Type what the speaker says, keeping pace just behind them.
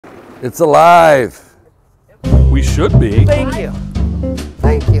It's alive. We should be. Thank you.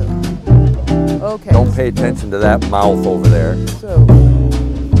 Thank you. Okay. Don't pay attention to that mouth over there. So,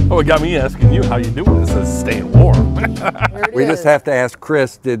 Oh, it got me asking you how you doing. It says staying warm. there it We is. just have to ask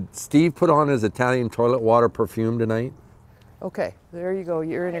Chris, did Steve put on his Italian toilet water perfume tonight? Okay, there you go.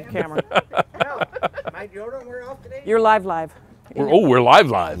 You're in your camera. No, my deodorant wear off today? You're live. We're live. You're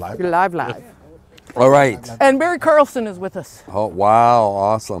live. All right. And Mary Carlson is with us. Oh, wow,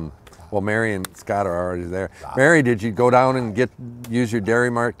 awesome. Well, Mary and Scott are already there. Mary, did you go down and use your Dairy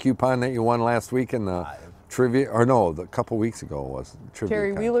Mart coupon that you won last week in the trivia? Or no, a couple weeks ago was trivia.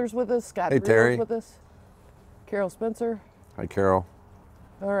 Terry Wheeler's with us. Scott Hey, Terry. Wheeler's with us. Carol Spencer. Hi, Carol.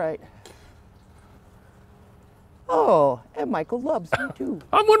 All right. Oh, and Michael loves you too.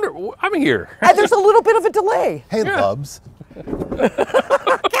 I'm here. And there's a little bit of a delay. Hey, Bubs.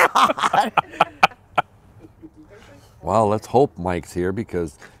 Well, let's hope Mike's here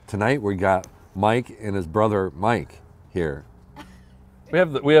because tonight we got Mike and his brother Mike here. We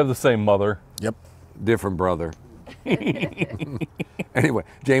have the same mother. Yep. Different brother. Anyway,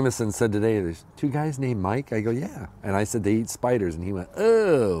 Jameson said today, there's two guys named Mike. I go, yeah. And I said they eat spiders. And he went,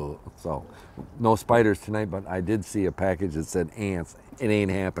 oh. So no spiders tonight, but I did see a package that said ants. It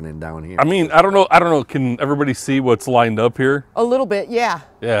ain't happening down here. I mean, I don't know. Can everybody see what's lined up here? A little bit, yeah.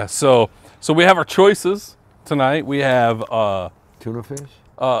 Yeah. So we have our choices tonight. We have Tuna fish?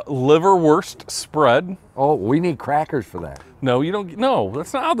 liverwurst spread. Oh, we need crackers for that. No, you don't. No,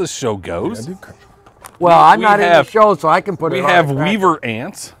 that's not how this show goes. Well, I'm we not in the have- show, so I can put it We on have a cracker. weaver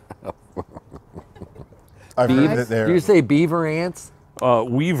ants. I've heard that Do you say beaver ants?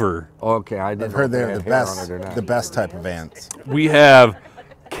 Weaver. Okay, I didn't I've know heard if they they're had the hair on best, it or not. the best type of ants. We have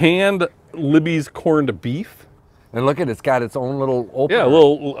canned Libby's corned beef. And look at it, it's got its own little opener. Yeah,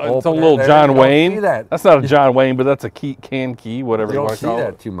 it's a Opener. little There, John you don't Wayne. see that. That's not a John Wayne, but that's a can key, whatever You you don't want see to call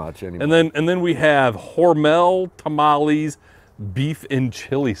that it. too much anymore. And then we have Hormel tamales, beef and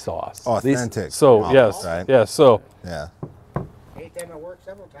chili sauce. Authentic. So tamales, yes, right? yeah. So Yeah. Anytime I work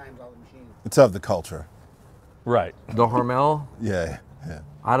several times on the machine. It's of the culture. right. the Hormel Yeah.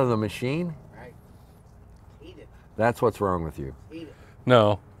 out of the machine? Right. Eat it. That's what's wrong with you. Eat it.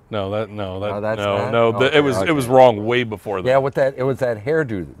 No. Oh, that's not? It Okay, was wrong way before that. Yeah, with that, it was that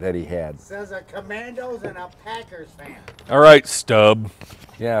hairdo that he had. Says a Commandos and a Packers fan. All right, Stub.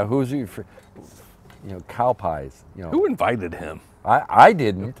 Yeah, who's you? Cow pies. Who invited him? I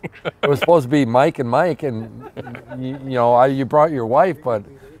didn't. It was supposed to be Mike, and you brought your wife, but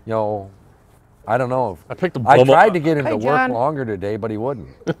I don't know. I picked a I bum. tried to get him Hi, to work John. longer today, but he wouldn't.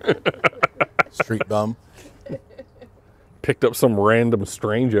 Street bum. Picked up some random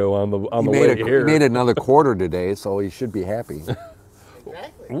strango on the He way here. made another quarter today, so he should be happy.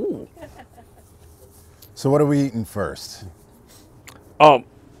 Exactly. Ooh. So what are we eating first?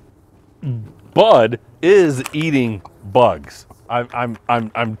 Bud is eating bugs.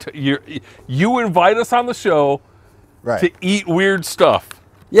 You invite us on the show Right. to eat weird stuff.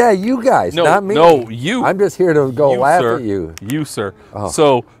 Yeah, you guys, No, not me. no, you. I'm just here to go laugh sir. at you. You, sir. Oh.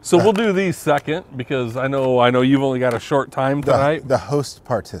 So we'll do these second because I know you've only got a short time tonight. The host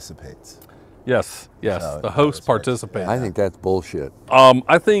participates. Yes. So The host respect. participates. I think that's bullshit.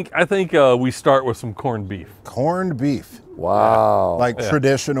 I think we start with some corned beef. Corned beef. Wow. Like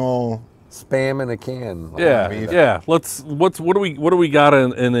traditional. Spam in a can. Yeah, beef. yeah. What do we got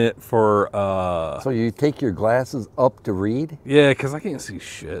in it for? So you take your glasses up to read? Yeah, because I can't see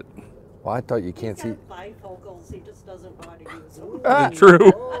shit. Well, I thought you can't see. Bifocals, he just doesn't want to use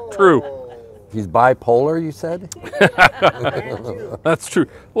them. True. He's bipolar, you said? That's true.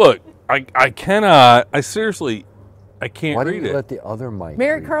 Look, I cannot. I seriously, I can't Why don't read you it. let the other mic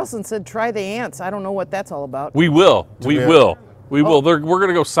Mary read? Carlson said, try the ants. I don't know what that's all about. We will. We we- will. We will. We're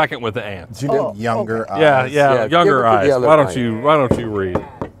gonna go second with the ants. Do you know Oh, younger okay. Yeah, eyes? yeah. Yeah, give Younger it to the eyes. other Why don't mic. you read?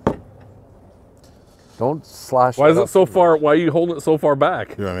 Don't slosh Why is up. it so far? Why are you holding it so far back?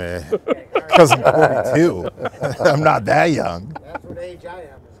 Because I'm 42. I'm not that young. That's what age I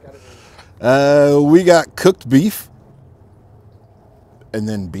am. It's gotta be. We got cooked beef. And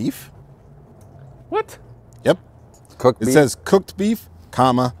then beef. What? Yep. Cooked It beef? says cooked beef,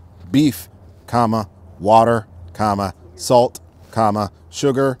 beef, water, salt,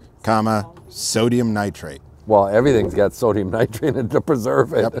 sugar, sodium nitrate. Well, everything's got sodium nitrate in it to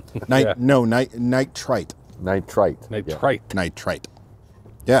preserve it. Yep. Yeah. Nitrite. Nitrite. Nitrite. Nitrite.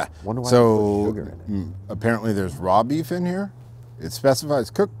 Yeah. Wonder why they So put sugar in it. apparently there's raw beef in here. It specifies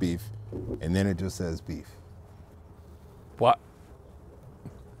cooked beef, and then it just says beef. What?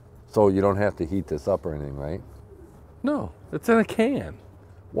 So you don't have to heat this up or anything, right? No, it's in a can.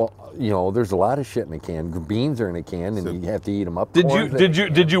 Well, you know, there's a lot of shit in a can. Beans are in a can, and you have to eat them up.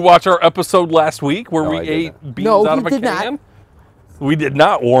 Did you watch our episode last week where No, we I ate didn't. beans No, out he of a did not. can? We did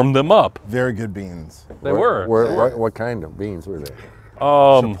not warm them up. Very good beans. They were. What kind of beans were they?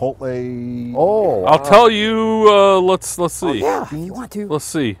 Chipotle. Oh, I'll tell you. Let's see. Yeah, if you want to. Let's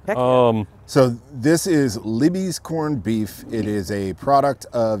see. Heck yeah. So this is Libby's corned beef. It is a product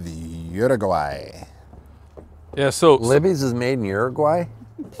of Uruguay. Yeah. So Libby's is made in Uruguay.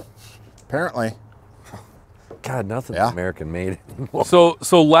 Apparently. God, nothing's Yeah. American made anymore.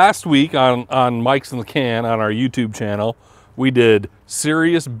 So last week on Mike's in the Can on our YouTube channel, we did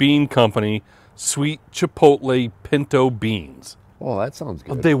Serious Bean Company sweet chipotle pinto beans. Oh, that sounds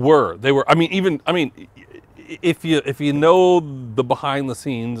good. They were. I mean, if you know the behind the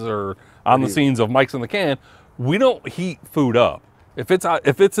scenes or on the scenes of Mike's in the Can, we don't heat food up. If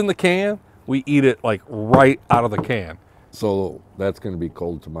it's in the can, we eat it like right out of the can. So that's going to be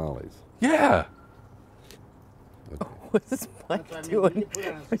cold tamales. Yeah. What's Mike doing?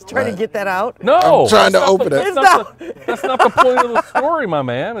 He's trying to get that out. No. I'm trying to open it. That's not the point of the story, my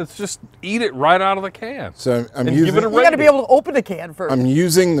man. It's just eat it right out of the can. So I'm And using. give it a You got to be able to open the can first. I'm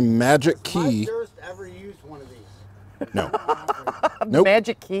using the magic key. Mike Durst ever used one of these? No, The nope,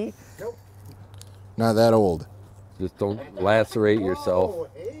 magic key. Nope. not that old. Just don't lacerate yourself. Oh,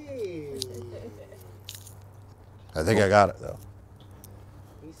 hey. I think I got it though.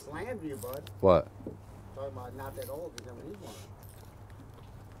 He slammed you, bud. What? Talking about not that old. He never used one.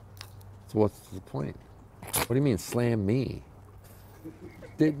 So what's the point? What do you mean slam me?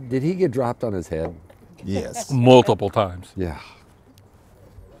 Did he get dropped on his head? Yes. Multiple times. Yeah.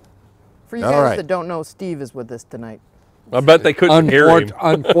 For you All guys right. that don't know, Steve is with us tonight. I bet they couldn't hear him.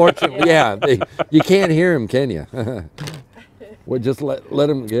 Unfortunately, yeah. You can't hear him, can you? Well, just let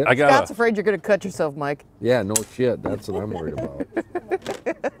him get. I Scott's got. afraid you're going to cut yourself, Mike. Yeah, no shit. That's what I'm worried about.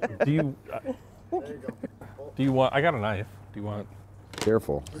 Do you? Do you want? I got a knife. Do you want?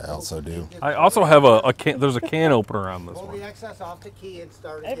 Careful. I also do. I also have a can. There's a can opener on this Pull one. the excess off the key and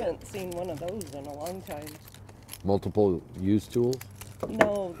start I again. haven't seen one of those in a long time. Multiple use tools.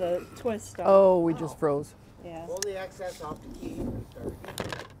 No, the twist stuff. Oh, we just froze. Yeah. Pull the excess off the key and start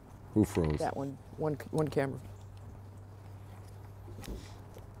again. Who froze? That one. One camera.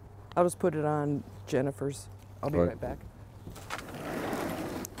 I'll just put it on Jennifer's. I'll be Right. right back.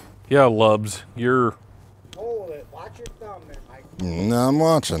 Yeah, Lubs, you're. Hold it. Watch your thumb there, Mike. No, I'm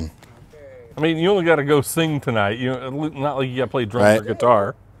watching. Okay. I mean, you only got to go sing tonight. You not like you got to play drums or Right.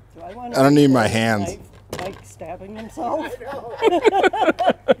 guitar. Do I want I don't need my hands. Mike stabbing himself.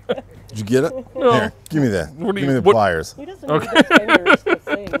 Did you get it? No. Here, give me that. What do Give you- me the what- pliers. He doesn't need his fingers to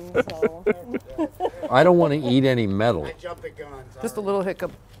sing, so. I don't want to eat any metal. I jumped the gun. Just a sorry. little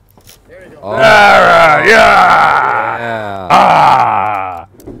hiccup. There you go. Oh, All right, yeah. yeah. Ah.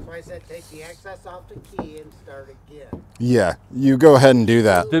 So I said take the excess off the key and start again. Yeah, you go ahead and do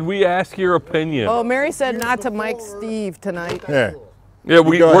that. Did we ask your opinion? Oh, Mary said not to Mike Steve tonight. Here. yeah, You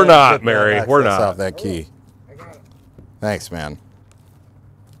go ahead we're and not, get that Mary. We're access not. off that key. I got it. Thanks, man.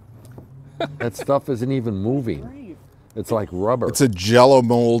 That stuff isn't even moving. It's like rubber. It's a Jello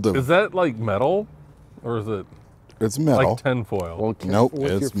mold of. Is that like metal, or is it It's metal. like tinfoil? Well, Nope, with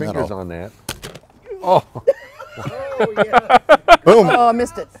your it's fingers metal. on that. Oh, Oh, yeah. Boom. Oh, I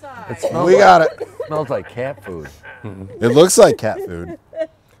missed it. We got it. smells like cat food. It looks like cat food.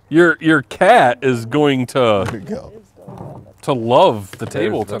 Your cat is going There you go. to love the There's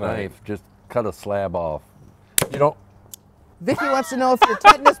table the tonight. knife. Just cut a slab off. You don't. Vicky wants to know if your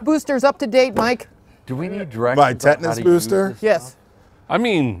tetanus booster's up to date, Mike. Do we need directions? My on tetanus how to use booster? this Yes. stuff? I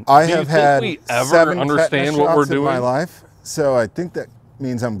mean, I do you have think had we ever 7 understand tetanus what we're shots in my doing? life, so I think that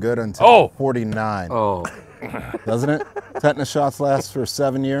means I'm good until Oh. 49. Oh, Doesn't it? Tetanus shots last for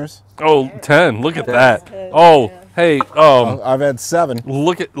 7 years. Oh, 10. Look at that. Oh, hey, I've had 7.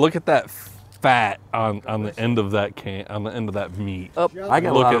 look at that fat on the end of that can, on the end of that meat. Up. I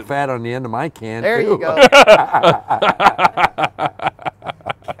got Look a lot at- of fat on the end of my can. There too. you go.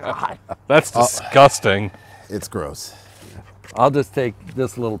 That's disgusting. It's gross. I'll just take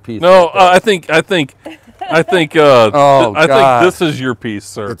this little piece. No, I think Oh, I think God. this is your piece,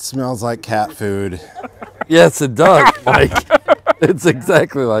 sir. It smells like cat food. Yes, it does, Mike. It's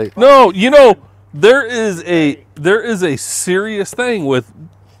exactly like. No, there is a serious thing with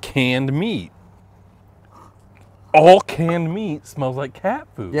canned meat. All canned meat smells like cat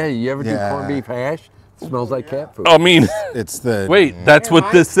food. Yeah, you ever do Yeah. corned beef hash? It smells like cat food. I mean, It's the wait, that's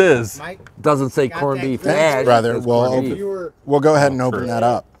what this is. Mike, Doesn't say Got corned that beef good hash. brother. It's Well, corned if beef. you were We'll go ahead and open that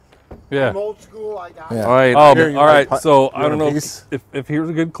up. Yeah. from old school, I got Yeah. All right, Here, you all right. want a So pi- I you don't want a know piece? if here's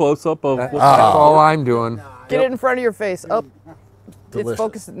a good close up of. that's all I'm doing. Get it in front of your face. Up. Delicious. It's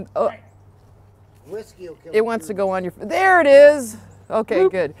focusing. Oh, Whiskey will kill it the wants to food. go on your. There it is. Okay,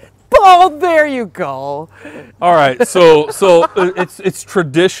 good. Oh, there you go. All right, so it's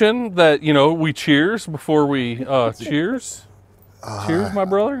tradition that we cheers before we cheers. Cheers, my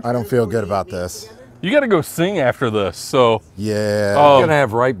brother. I don't feel good about this. You got to go sing after this. So Yeah. Oh. I'm gonna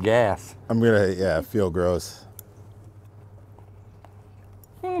have ripe gas. I'm gonna feel gross.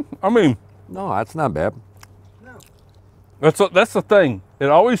 I mean, No, that's not bad. that's the thing. It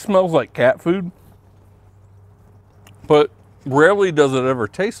always smells like cat food, but rarely does it ever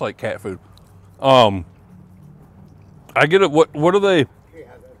taste like cat food. I get it. What are they?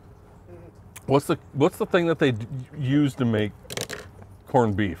 What's the thing that they use to make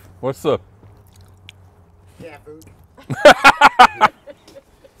corned beef? What's the? Cat food.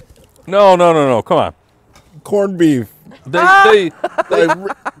 No. Come on. Corned beef. They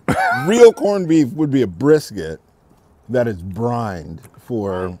Real corned beef would be a brisket that is brined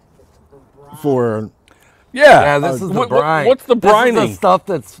for. yeah. Yeah, this is the What- brine. what's the This is brining? the stuff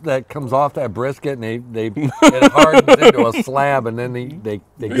that comes off that brisket, and it hardens into a slab, and then they This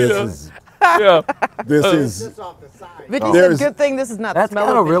get is Yeah. this is This off the side. Vicky There's- said, "Good thing this is not That's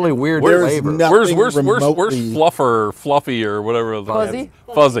smelling." got a really weird There's flavor. no- Where's Nothing remotely- Fluffer, Fluffy, or whatever? the- Fuzzy?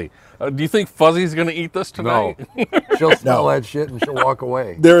 Fuzzy. Do you think Fuzzy's gonna eat this tonight? No, she'll smell No. that shit and she'll walk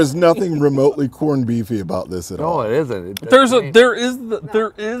away. there is nothing remotely corned beefy about this at No, all. it isn't. There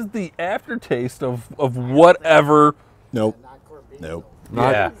is the aftertaste of whatever. Nope. Not corned beef. Nope.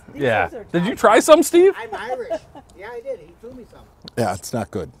 Yeah. These Yeah. guys are Did you try some, Steve? I'm Irish. Yeah, I did. He threw me some. Yeah, it's not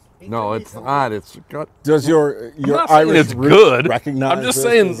good. He No, threw me it's some. not. It's got Does your I'm not saying Irish it's roots good. recognize I'm just this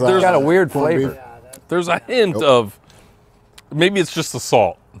saying as, there's got a weird corned flavor. beef? Yeah, that's There's a hint of maybe it's just the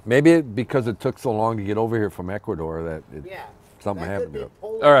salt. maybe because it took so long to get over here from Ecuador that yeah. something That happened could to be it.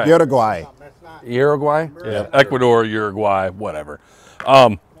 Polish All right. Uruguay. something. That's not. Uruguay. Yeah, Ecuador, Uruguay, whatever. All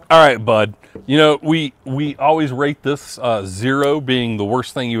right, bud. We always rate this 0 being the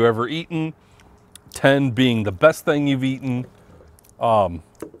worst thing you've ever eaten, 10 being the best thing you've eaten.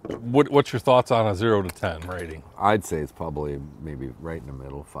 What's your thoughts on a 0 to 10 rating? I'd say it's probably maybe right in the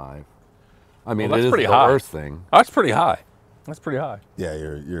middle, 5. I mean, Well, that's it is pretty the high. worst thing. That's pretty high. That's pretty high. Yeah,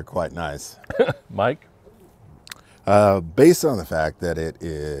 you're quite nice. Mike? Based on the fact that it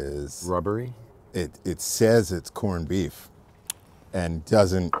is Rubbery. it says it's corned beef and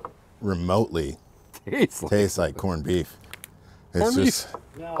doesn't remotely Tastes like taste like corned beef. It's Corned beef? just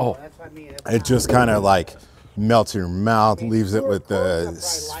No, Oh. that's what I mean. it just kind of like melts in your mouth, leaves it with the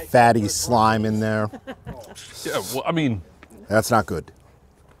fatty slime in there. Yeah, well, I mean, That's not good.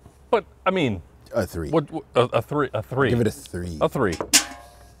 but I mean, A 3. what a 3? A 3. Give it a 3. A 3.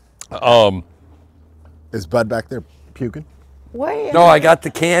 Is Bud back there puking? Wait. No, I got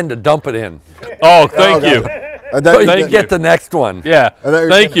the can to dump it in. Oh, thank you. So you Thank can get the next one. Yeah, I thought you were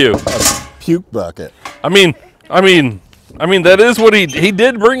thank gonna- you. A puke bucket. I mean, that is what he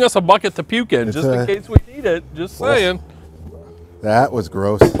did bring us a bucket to puke in, It's just in a- case we need it. Just saying. That was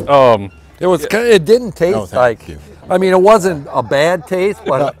gross. It was. It didn't taste No, thank like. you. I mean, it wasn't a bad taste,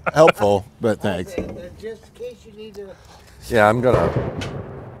 but Helpful, but thanks. Just in case you need to. yeah, I'm gonna.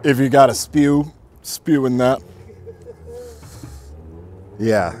 If you got to spew in that.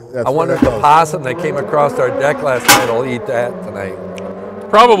 Yeah. That's I wonder if the possum that came across our deck last night will eat that tonight.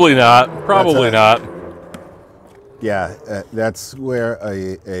 Probably not. Probably That's not. Yeah, that's where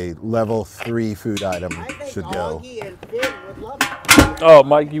a level 3 food item I think should go. Augie and Finn would love it. Oh,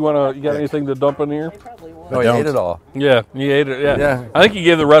 Mike, you got anything to dump in here? They probably will. No, he don't. ate it all. Yeah, you ate it. Yeah. Yeah. I think you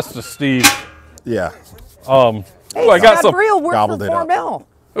gave the rest to Steve. Yeah. Oh, Hey, I got some. Gabriel worked Gobbled for it up. Formel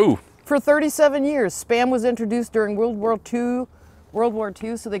Ooh, for 37 years. Spam was introduced during World War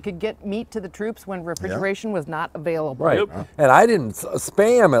II, so they could get meat to the troops when refrigeration was not available. Right. Yep. And I didn't.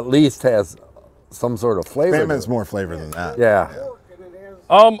 Spam at least has some sort of flavor. Spam to has it. more flavor than that. Yeah.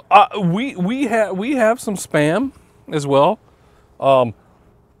 we have some spam as well.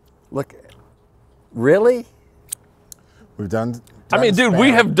 Look. Really? We've done. I mean, dude, we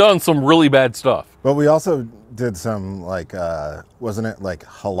spam, have done some really bad stuff. But we also did some like, wasn't it like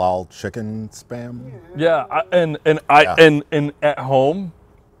halal chicken spam? Yeah, and at home,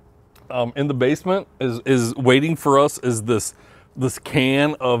 in the basement is waiting for us is this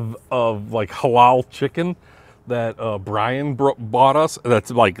can of like halal chicken that Brian bought us.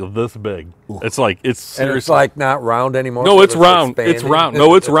 That's like this big. It's like it's And seriously it's like not round anymore. no, so it's round. It's expanding. round.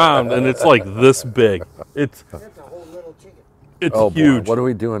 No, it's round, and it's like this big. It's That's a whole little chicken. Oh, boy, huge. what are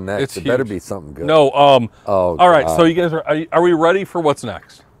we doing next? It's it better huge. be something good. No. Oh, all right. God. So you guys are we ready for what's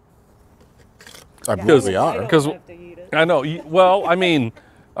next? I believe we I are. don't 'Cause- have to eat it. I know. Well, I mean,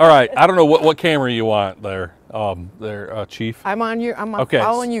 all right. I don't know what camera you want there. there, Chief. I'm on you. I'm Okay.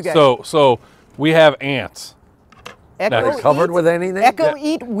 following you guys. So we have ants. Echo Covered eat, with anything? Echo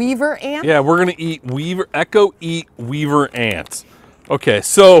eat weaver ants. Yeah, we're gonna eat Echo eat weaver ants. Okay,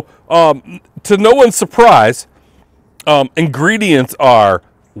 so to no one's surprise, ingredients are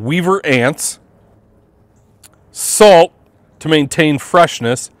weaver ants, salt to maintain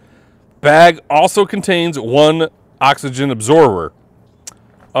freshness. Bag also contains 1 oxygen absorber.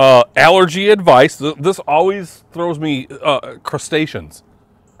 Allergy advice. This always throws me crustaceans.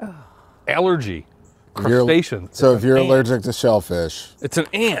 Allergy. Crustaceans. So It's if you're an ant. allergic to shellfish, It's an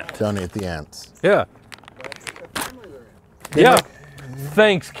ant. don't eat the ants. Yeah. Yeah.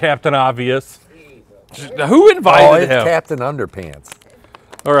 Thanks, Captain Obvious. Who Oh, invited it's him? Captain Underpants.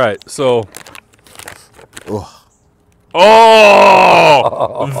 All right, so. Ugh.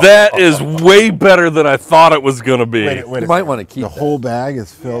 Oh, that is way better than I thought it was gonna be. Wait You a might second. want to keep The that. whole bag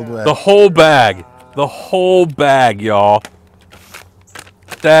is filled with. The whole bag, y'all.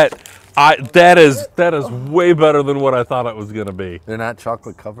 That is way better than what I thought it was gonna be. They're not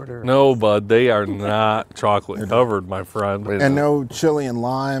chocolate covered or? No, bud, they are not chocolate covered, my friend. Wait a and minute. no chili and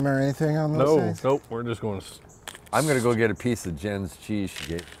lime or anything on those No, things? nope. We're just going to. I'm gonna go get a piece of Jen's cheese she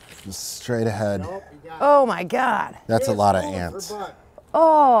gave. Just straight ahead. Nope, you got Oh my God. That's a lot of tablespoon ants. for butt.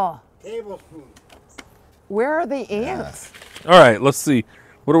 Oh, Tablespoon. where are the ants? All right, let's see.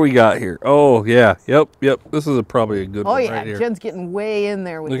 What do we got here? Oh yeah, yep. This is probably a good Oh one yeah, right here. Jen's getting way in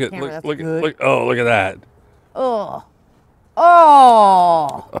there with Look the at camera. That's look good. look at that. Oh.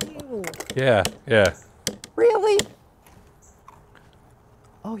 Oh. Yeah. Really?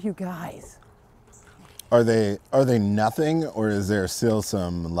 Oh, you guys. Are they nothing, or is there still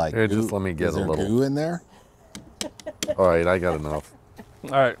some like? Here, just goo- let me get is a there little. goo in there? All right, I got enough. All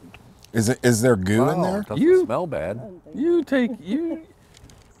right, Is there goo in Oh, there? doesn't You- smell bad. you take you.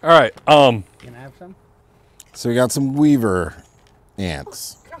 All right. Can I have some? So we got some weaver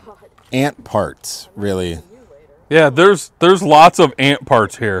ants. Ant parts, really. Yeah, there's lots of ant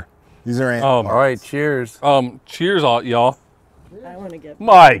parts here. These are ant. Um, All right, cheers. Cheers, y'all. I want to get.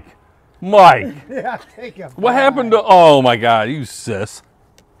 Mike. Yeah, take a What happened to? Oh my God, you sis.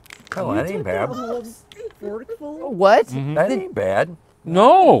 Oh, that ain't bad. What? That ain't bad.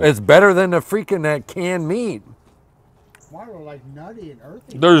 No, It's better than the freaking that canned meat. Mine were like nutty and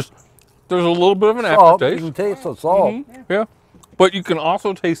earthy. there's a little bit of an Salt, you aftertaste. can taste the salt. Yeah, but you can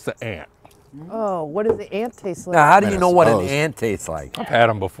also taste the ant. Oh, what does the ant taste like? Now, how do you I know what an suppose. ant tastes like? I've had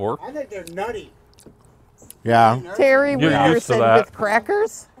them before. I think they're nutty. Yeah. Terry, You're we used to said that. with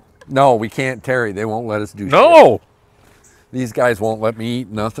crackers? No, we can't, Terry. They won't let us do shit. No, These guys won't let me eat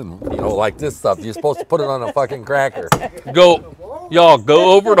nothing, like this stuff. You're supposed to put it on a fucking cracker. y'all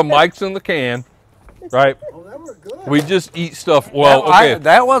go over to Mike's in the can, right? Oh, they were good. We just eat stuff. Well, That- okay,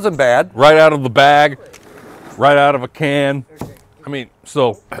 that wasn't bad. right out of the bag, right out of a can. I mean,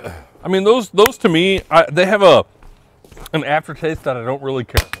 those to me, they have an aftertaste that I don't really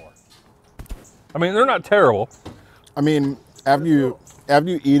care for. I mean, they're not terrible. I mean, after you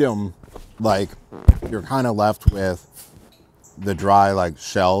eat them, like you're kind of left with the dry like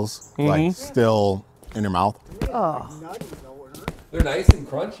shells, like still in your mouth. Nutty though, and earthy. They're nice and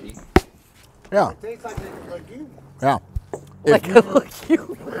crunchy. Yeah, Tastes like a legume. yeah. Like a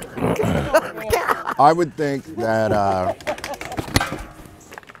legume. I would think that I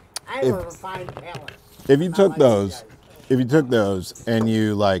have If- a refined palate. if you took like those, you guys. and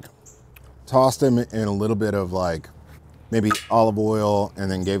you like tossed them in a little bit of like maybe olive oil and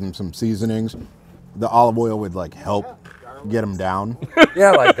then gave them some seasonings, the olive oil would like help get them down.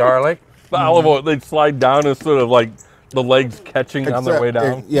 Yeah, like garlic. The olive oil, they slide down instead of like the legs catching on their way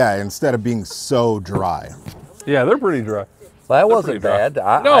down. Yeah, instead of being so dry. Yeah, they're pretty dry. That pretty wasn't dry. bad.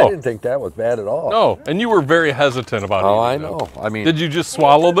 I No. didn't think that was bad at all. No, and you were very hesitant about Oh, I eating them. know. I mean, Did you just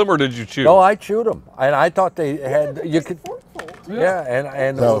swallow them or did you chew? no, I chewed them, and I thought they had. You could. Yeah,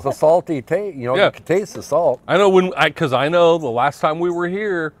 and it was a salty taste. You Yeah. could taste the salt. I know because I know the last time we were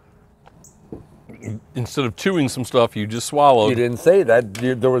here, instead of chewing some stuff, you just swallowed. You didn't say that.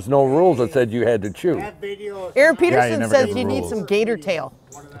 There was no rules that said you had to chew. That video is Aaron not Peterson never says give you need rules. some gator tail.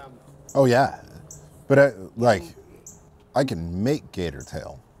 one of them. Oh yeah, but I can make gator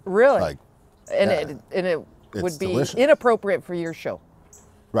tail. Really? Like, and yeah. it It's would be delicious. inappropriate for your show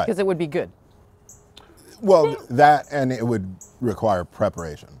right. because it would be good. Well, that and it would require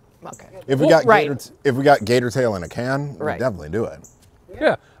preparation. Okay. If we Well, got right. if we got gator tail in a can, Right. we'd definitely do it.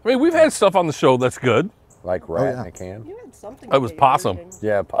 Yeah, I mean we've had stuff on the show that's good. Like rat yeah. in a can. You had something. That was gator possum. thing.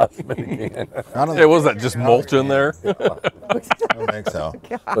 Yeah, possum in a can. I don't, Yeah, was that just mulch in there? I don't think so.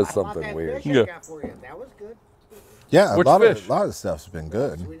 Was About something that weird. fish Yeah. I got for you. That was good. Yeah, Which a fish? lot of stuff's been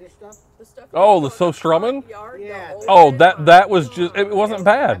good. Swedish stuff. Oh, the so strummin'? Yeah. Oh, that was just, it wasn't I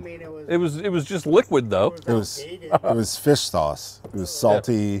bad. mean, It was just liquid though. It was fish sauce. It was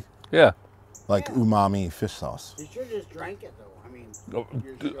salty, Yeah. like umami fish sauce. You should just drank it though.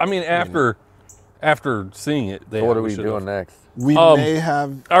 I mean, after seeing it, So what are we doing next? We may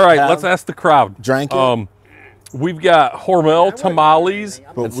have. All right, let's ask the crowd. Drank it. We've got Hormel tamales,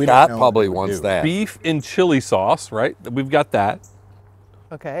 But And we don't Scott know probably what to wants do. that. beef and chili sauce, right? We've got that.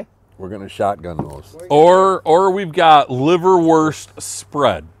 Okay. We're gonna shotgun those. Or we've got liverwurst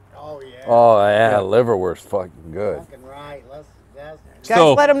spread. Oh yeah. Oh yeah, liverwurst, fucking good. Fucking right. That's Guys,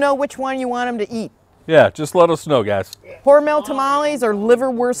 So- let them know which one you want them to eat. Yeah, just let us know, guys. Hormel tamales or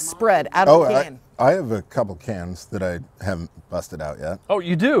liverwurst spread out of Oh, the can. I have a couple cans that I haven't busted out yet. Oh,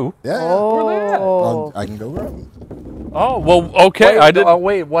 you do? Yeah. Where they at? I can go grab them. Oh, well, okay. Wait, I didn't. Oh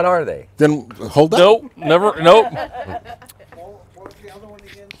wait, what are they? Then hold up. Nope, never. Nope. what was the other one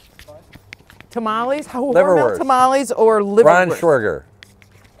again? Tamales, Hormel Liverwurst. tamales or Ron liverwurst. Schwerger.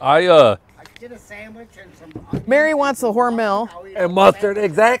 I I did a sandwich and some onions. Mary wants the Hormel. And mustard,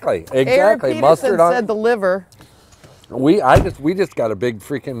 exactly. Aaron Exactly. Peterson Mustard on said the liver. we just got a big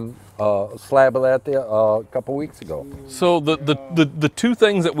freaking slab of that there a couple weeks ago. so the two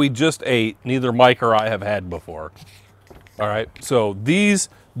things that we just ate, neither Mike or I have had before. All right. So these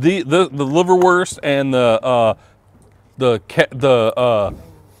the liverwurst and the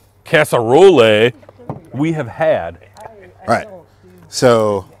casserole we have had. All right.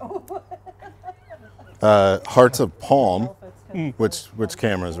 So, hearts of palm. Which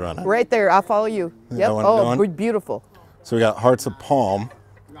camera is running? Right there, I'll follow you. Yep. one Oh, going? good, beautiful. So we got hearts of palm,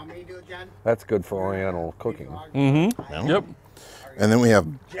 You want me to do it, Jen? That's good for Oriental cooking. Yep. and then we have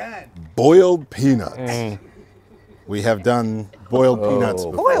Jen. boiled peanuts. We have done boiled peanuts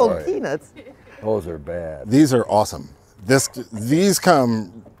before. Boiled Boy. peanuts. Those are bad. These are awesome. These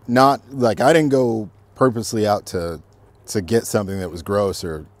come not like I didn't go purposely out to get something that was gross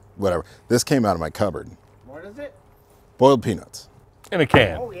or whatever. This came out of my cupboard. What is it? Boiled peanuts. In a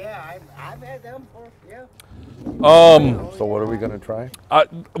can. Oh yeah, I've had them before. Yeah. So what are we gonna try?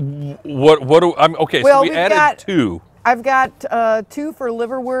 What do I'm okay? Well, so we we've added got- two. I've got 2 for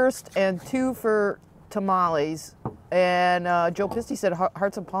liverwurst and 2 for tamales. And Joe Pisty said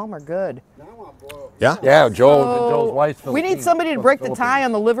hearts of palm are good. Now I want boiled. Yeah. Yeah, So, Joe's wife's we need Filipino. somebody to break the tie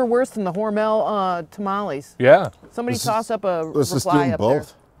on the liverwurst and the Hormel tamales. Yeah. Somebody toss up a let's just do reply them up both.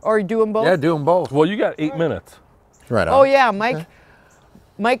 there. Or you do them both? Yeah, do them both. Well, you got 8 minutes, Right on. Oh yeah,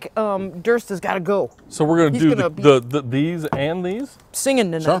 Mike Durst has got to go. so we're gonna He's do gonna the these and these.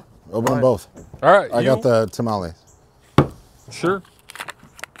 Singing tonight. Sure. Open them both. All right. I got the tamales. Sure.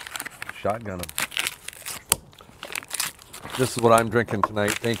 Shotgun them. This is what I'm drinking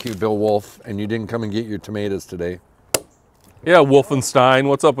tonight. Thank you, Bill Wolf. And you didn't come and get your tomatoes today. Yeah, Wolfenstein.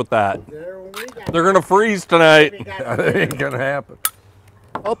 What's up with that? There when we got They're gonna freeze tonight. we got That ain't gonna happen.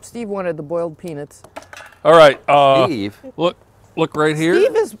 Oh, Steve wanted the boiled peanuts. All right. Steve, Look right here.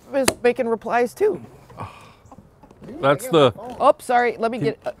 Steve is making replies too. That's the Oh, sorry. Let me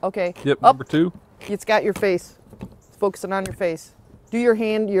get. Okay. yep Up. number 2. It's got your face. It's focusing on your face. Do your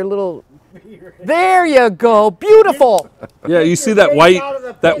hand, your little. There you go. Beautiful. Yeah, you see that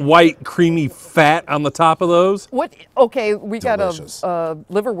white creamy fat on the top of those? What? Okay, we Delicious. got a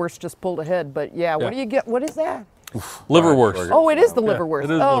liverwurst just pulled ahead, but yeah. What Yeah. do you get? What is that? Liverwurst. Oh, it is the liverwurst.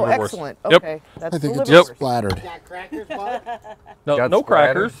 it is the oh, liverwurst. excellent. Yep. Okay, that's I think the it's liverwurst. splattered. got crackers, Bob. No, Got no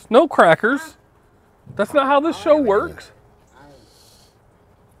splatter? crackers. No crackers. That's not how this show works.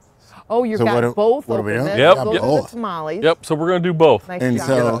 Oh, you So got both. what are we open doing? then. Yep, Those yep. are Oh. the tamales. Yep. So we're gonna do both. Nice And job.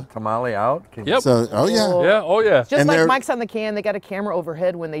 so- tamale out? Can you- Yep. So, oh yeah. Yeah. Oh yeah. Just And like they're- Mike's on the can, they got a camera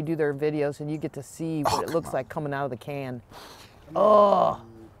overhead when they do their videos, and you get to see what it looks like coming out of the can. Oh,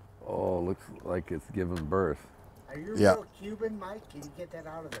 Oh, looks like it's giving birth. Are you Yeah. real Cuban, Mike? Can you get that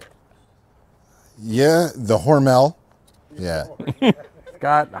out of there? Yeah, the Hormel. Yeah.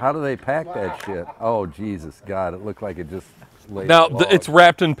 Scott, how do they pack that shit? Oh, Jesus, God, it looked like it just laid Now low. it's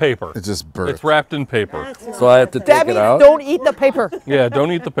wrapped in paper. It just burst. It's wrapped in paper. So I have to take that it means out? don't eat the paper. Yeah.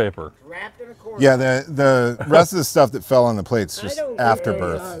 Don't eat the paper. Wrapped in a corner. Yeah, the rest of the stuff that fell on the plate's just don't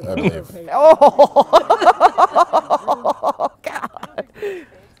afterbirth, I believe. Oh, God.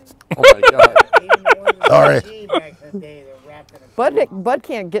 Oh, my God. Sorry. Back in the day, they were wrapped in a Bud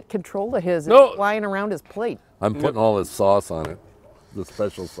can't get control of his. No. It's flying around his plate. I'm putting all this sauce on it, the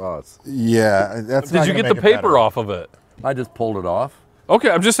special sauce. Yeah, that's. Did you get the paper off of it? I just pulled it off. Okay.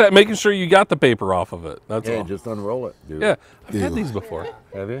 I'm just making sure you got the paper off of it. That's Yeah, all. just unroll it, dude. Yeah. I've had Ew. these before.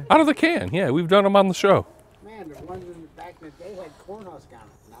 Have you? Out of the can. Yeah. We've done them on the show. Man, the ones in the back in the day had cornhusk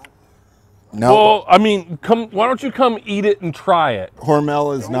on it. No, Well, I mean, come. Why don't you come eat it and try it?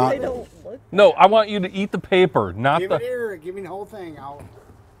 Hormel is not. They don't look. No, I want you to eat the paper, not Give the it here. Give me the whole thing. I'll.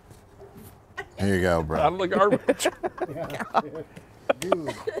 Here you go, out bro. of the garbage.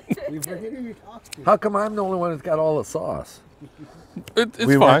 Dude, you forget who you talk to. How come I'm the only one that's got all the sauce? It's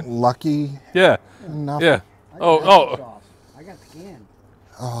We fine. weren't lucky Yeah, enough. yeah. I Oh, got oh. the sauce. I got the can.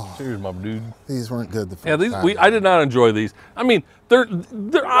 Cheers, my dude. These weren't good the first Yeah, these time. I did not enjoy these. I mean, they're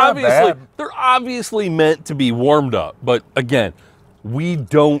obviously bad. they're obviously meant to be warmed up, but again, we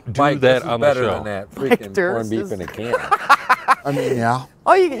don't do Mike, that this is on the better show. than that freaking Durst corned beef is- in a can. I mean, yeah,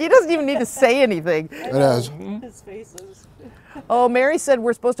 Oh, he doesn't even need to say anything. it is. His faces. Oh, Mary said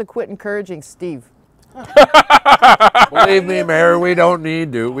we're supposed to quit encouraging Steve. Believe me, Mary, we don't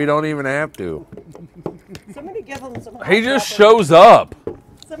need to. We don't even have to. Somebody give him some. He hot just pepper. shows up.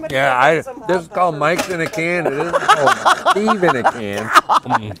 Somebody Yeah, give him some hot this is called pepper. Mike's in a can. It isn't called Steve in a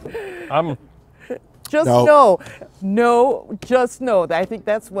can. I'm Just No. just know. I think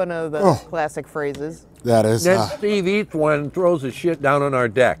that's one of the classic phrases. That is. Then Steve eats one and throws his shit down on our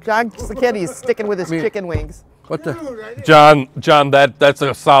deck. John Sacchetti sticking with his chicken wings. What the? Dude, I didn't. John. That's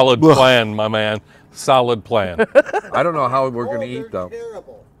a solid plan, my man. Solid plan. I don't know how we're going to they're eat, though.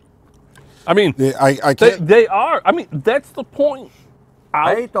 terrible. I mean, I they, can't. they are. I mean, that's the point.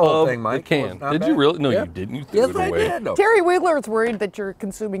 I ate the whole of thing, Mike. The It was can. not Did you bad. really? No, Yeah. you didn't. You threw Yes, it I away. did. Terry Wheeler is worried that you're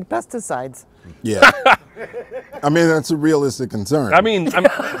consuming pesticides. Yeah. I mean, that's a realistic concern. I mean,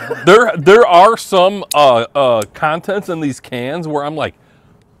 there are some contents in these cans where I'm like,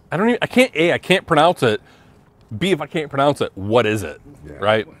 I can't pronounce it. B, if I can't pronounce it, what is it?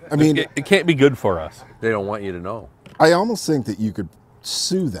 Right? I mean- it can't be good for us. They don't want you to know. I almost think that you could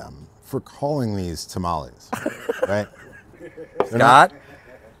sue them for calling these tamales, right?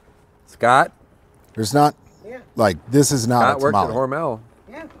 Scott? There's not, like, this is not Scott a worked at tamale.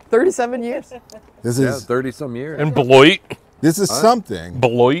 Hormel. 37 years. This Yeah, is 30-some years. And Beloit, this is something.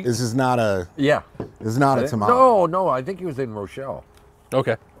 Beloit. This is not a Yeah. tamale. No, I think he was in Rochelle.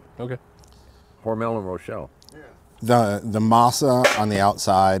 Okay. Hormel and Rochelle. The masa on the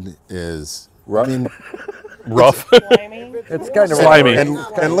outside is Rough. I mean, Rough. Slimy. It's kind of Slimy. and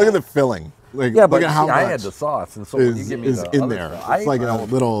look at the filling. Like, Yeah, but look at how see, I much had the sauce, and so when you is, give me is the in other there. stuff, It's like a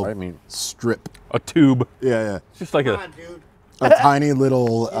little I mean, strip. A tube. Yeah, It's just like Come a. on, dude. yeah. A tiny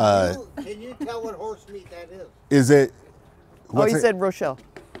little. Can you tell what horse meat that is? Is it? Oh, what's he it- said Rochelle.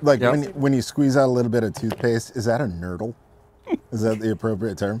 like Yep. when you squeeze out a little bit of toothpaste. Is that a nurdle? Is that the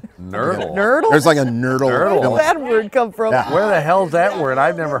appropriate term? nurdle. Nurdle? There's like a nurdle. Nurdle. Where filling. did that word come from? Yeah. Where the hell's that word?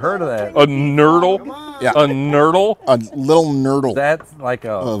 I've never heard of that. A nurdle. Yeah. A nurdle. A little nurdle That's like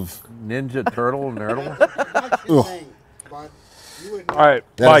a of. Ninja Turtle nurdle. That's his Ugh. thing. But you would All right,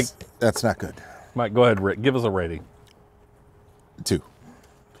 That's not good. Mike, go ahead, Rick. Give us a rating. 2.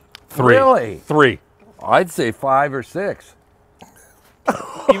 3. Really? 3. I'd say 5 or 6.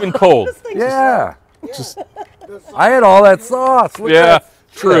 Even cold. Yeah. Just I had all that sauce. Look at Yeah. that.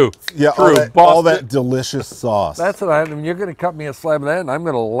 True. yeah, True. all Boston- that delicious sauce. That's what I mean. You're gonna cut me a slab of that, and I'm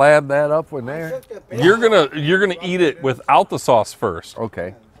gonna lab that up in there. You're gonna eat it without the sauce first.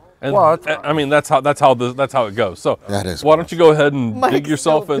 Okay. And Well, that's I mean that's how it goes. So That is why don't you go ahead and Mike's dig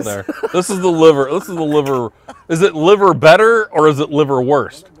yourself so in there? This is the liver. Is it liver better or is it liver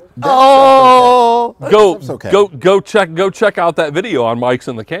worst? Oh, Go okay. go check out that video on Mike's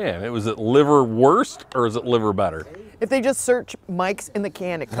in the Can. It was it liver worst or is it liver better? if they just search Mike's in the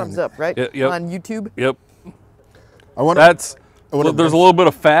can, it comes up, right? Yep. On YouTube. Yep. I want That's wanna there's a little bit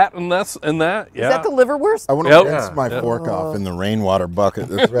of fat in that. Yeah. Is that the liverwurst? I want Yep. to rinse Yeah. my fork off in the rainwater bucket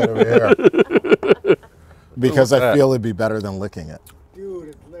that's right over here. Because I feel it'd be better than licking it. Dude,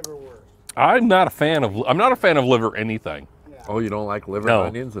 it's liverwurst. I'm not a fan of liver anything. Oh, you don't like liver, No.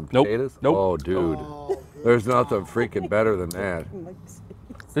 onions, and Nope. potatoes? Nope. Oh, dude. There's nothing freaking better than that.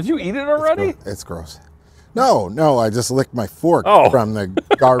 Did you eat it already? It's gross. No, I just licked my fork Oh. from the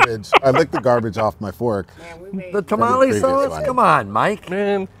garbage. I licked the garbage off my fork. Man, we made The tamale previous sauce? one. Come on, Mike.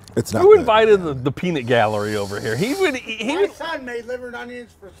 Man, It's not who good. invited the peanut gallery over here? He would. My son made liver and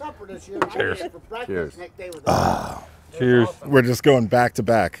onions for supper this year. Cheers. I made it for breakfast. Cheers. Next day was Cheers. We're just going back to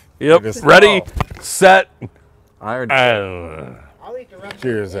back. Yep. We're just- Ready, set. I already I'll eat the rest of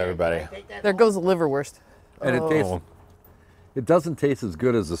Cheers, it. everybody. Can I take that There home? goes the liverwurst. and it tastes. It doesn't taste as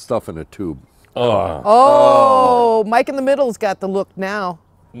good as the stuff in a tube. Oh, Mike in the middle's got the look now.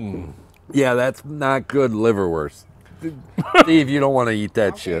 Yeah, that's not good liverwurst. Steve, you don't want to eat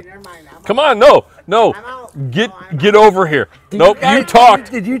that Okay, shit. never mind. I'm Come on, no. I'm out. Get over here. Nope, you Guys,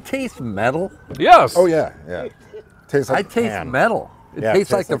 talked. Did you taste metal? Yes. Oh yeah. Tastes like I a taste can. metal. It Yeah, it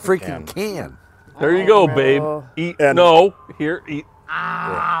tastes like the tastes like a freaking can. There you go, babe. Eat. And- No. Here. Eat.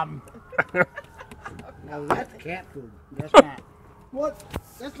 No, that's cat food. That's not. What?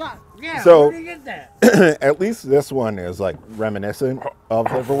 That's not. Yeah. So- Where do you get that? At least this one is like reminiscent of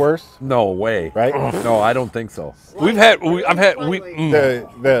liverwurst, No way. right? No, I don't think so. I've had, we,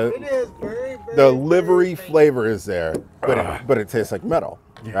 The It is very, very. the livery very flavor is there, but it tastes like metal,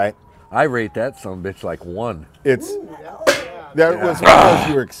 right? I rate that son bitch like 1. It's yeah. that was because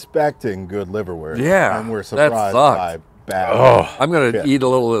you were expecting good liverwurst, Yeah, and we're that surprised sucked. by bad. I'm gonna Yeah. eat a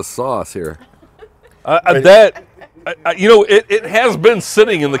little of this sauce here. you know, it has been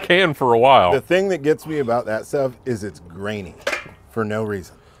sitting in the can for a while. The thing that gets me about that stuff is it's grainy for no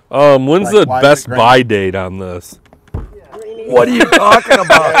reason. When's Like, the why is best it grainy? buy date on this? What are you talking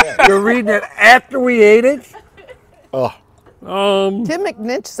about? You're reading it after we ate it? Oh, Tim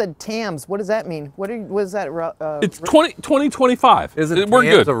McNitch said Tams. What does that mean? What is that? It's 2025. Is it We're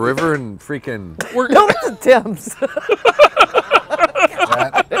Thames good. a river in freaking No, it's a Tim's.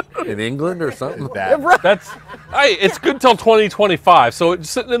 in England or something? bad. It's good till 2025. So it's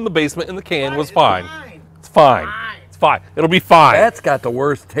sitting in the basement in the can was fine. It's fine. It's fine. It'll be fine. That's got the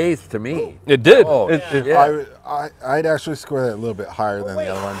worst taste to me. It did. Oh, yeah. I'd actually score that a little bit higher than the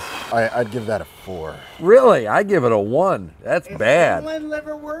other ones. I'd give that a 4. Really? I give it a 1. That's bad. England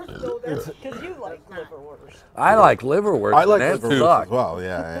liverwurst, though, that's- Because you like liverwurst. I like liverwurst. I like and that liverwurst sucked. as well.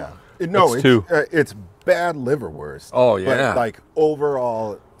 Yeah. No, That's 2. it's bad liverwurst. Oh, yeah. But like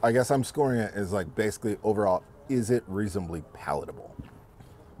overall, I guess I'm scoring it as like basically overall, is it reasonably palatable?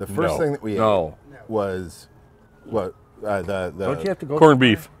 The first No. thing that we No. ate was what the Don't you have to go? Corned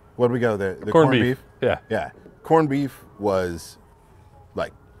beef. what did we go the Corned beef. Yeah. Yeah, corned beef was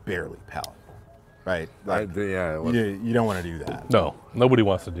like barely palatable, right? Like Yeah. it was- you don't want to do that. No, nobody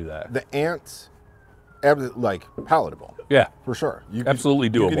wants to do that. The ants, like palatable. Yeah. For sure. You Absolutely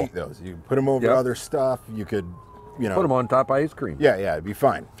You could doable. eat those. You put them over Yep. other stuff. You could, Put them on top of ice cream. Yeah, it'd be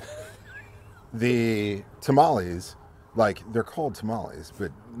fine. The tamales, like they're called tamales,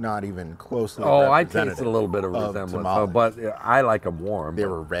 but not even closely. Oh, I representative tasted a little bit of resemblance, tamales. but I like them warm. They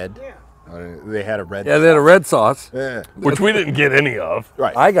were red. They had a red. Yeah, they had a red sauce. Yeah. Which we didn't get any of.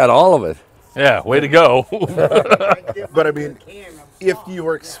 Right. I got all of it. Yeah, way to go. But I mean, if you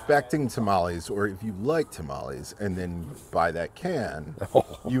were expecting tamales, or if you like tamales, and then you buy that can,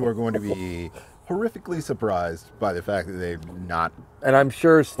 you are going to be horrifically surprised by the fact that they've not. And I'm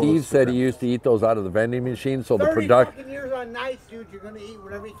sure Steve Close to said he ground. used to eat those out of the vending machine, so the 30 production. fucking years on nights, dude, you're gonna eat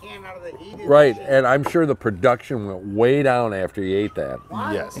whatever you can out of the heat. Right, and I'm sure the production went way down after he ate that.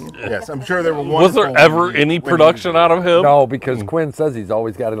 Yes, I'm sure there were. Was there ever any production out of him? No, because Quinn says he's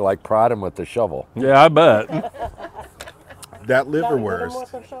always got to like prod him with the shovel. Yeah, I bet. that Hit 'em liverwurst?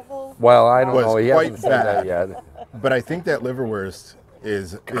 with a shovel. Well, I don't Was know. He quite hasn't said that bad. yet. But I think that liverwurst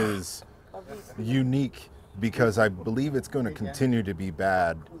is unique because I believe it's going to continue to be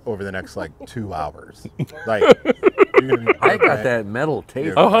bad over the next like 2 hours. Like you're gonna be I got that metal taste.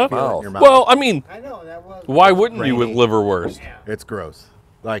 You're in gonna my feel it in mouth. your mouth. Well, I mean, I know that was. why wouldn't you with Grainy. liverwurst? It's gross.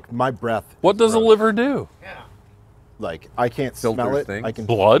 Like my breath. What is does a gross. liver do? Like I can't Filters smell it. things. I can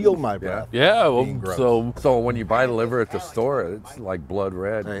Blood? feel my breath. Yeah, being well, gross. so So when you buy the liver at the store, it's like blood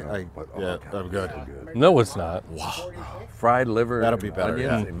red. But, oh, Yeah, God, I'm good. no, it's not. fried liver, That'll and be better,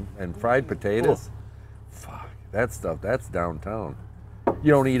 onions yeah. and fried potatoes. Fuck, that stuff, that's downtown.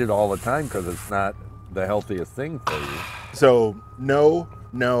 You don't eat it all the time because it's not the healthiest thing for you. So no,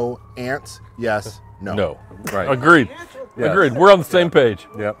 ants. Yes, no. No. Right. Agreed. Yes. Agreed. We're on the same page.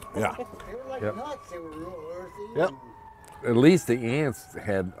 Yep. Yeah. They were like Yep. nuts. They were real earthy. Yep. At least the ants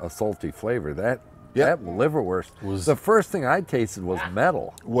had a salty flavor. That Yep. liverwurst was the first thing I tasted was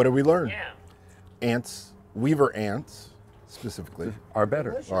metal. What did we learn? Ants, weaver ants, specifically, Are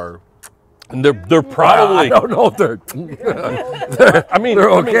better. are And they're I probably. don't know if they're. I mean,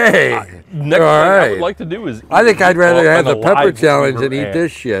 They're okay. Next They're thing all I right. would like to do is. I think I'd rather have an the pepper alive challenge weaver than eat ant.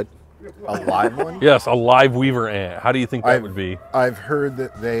 this shit. a live one. Yes, a live weaver ant. How do you think that would be? I've heard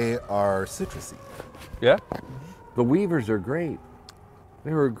that they are citrusy. Yeah. The weavers are great.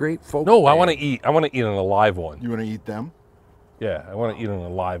 They were a great folk. No, I band. want to eat. I want to eat an alive one. You want to eat them? Yeah, I want to eat an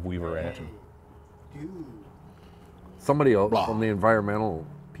alive weaver ant. Somebody else Blah. from the environmental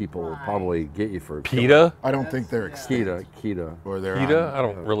people will probably get you for PETA? I don't think they're extinct. Kita, Or they're PETA? on- I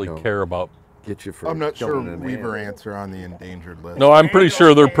don't really no. care about. get you for. I'm not sure killing an weaver ant. ants are on the endangered list. No, I'm pretty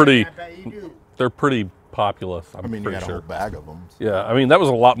sure they're pretty. I bet you do. They're pretty populous. I'm I mean, you pretty got a sure. whole bag of them. Yeah, I mean that was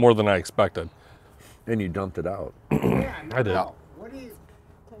a lot more than I expected. And you dumped it out. I did. No. What do you?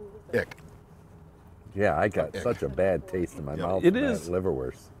 Ick. Yeah, I got such a bad taste in my mouth. It from is. that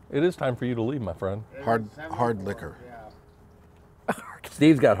liverwurst. It is time for you to leave, my friend. Hard liquor.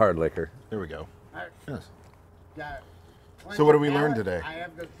 Steve's got hard liquor. There we go. I Yes. got So what did we learn today? I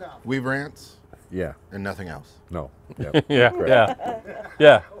have the stuff. Weaver ants Yeah. and nothing else. No. Yep.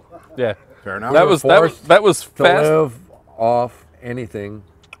 Yeah. Fair enough. That was forced that was To fast. live off anything,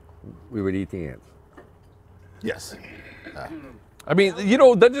 we would eat the ants. Yes. I mean, you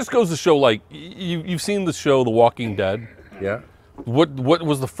know, that just goes to show, like, you've seen the show The Walking Dead. Yeah. What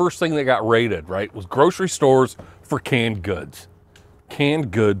was the first thing that got raided, right? Was grocery stores for canned goods.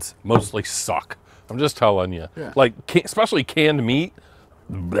 Canned goods mostly suck. I'm just telling you. Yeah. Like, especially canned meat.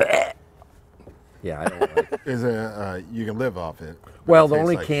 Bleh. Yeah, I don't like it. Is you can live off it. but Well, it the tastes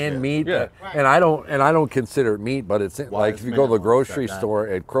only like canned shit. meat, Yeah. and I don't consider it meat, but it's like if you go to the minimum, grocery check that. store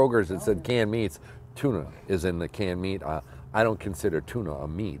at Kroger's, it said canned meats. Tuna is in the canned meat. I don't consider tuna a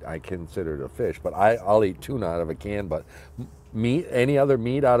meat. I consider it a fish, but I'll eat tuna out of a can. But meat, any other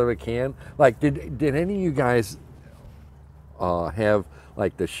meat out of a can? Like, did any of you guys have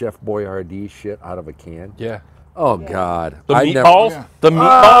like the Chef Boyardee shit out of a can? Yeah. Oh God, The I never- meatballs, yeah. the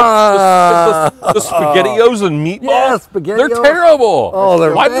meatballs, the SpaghettiOs and meatballs. Yeah, they're SpaghettiOs. terrible. Oh,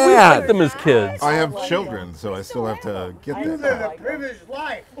 they're Why did we bad. like them as kids? I have children, so I still have to get I live that. a privileged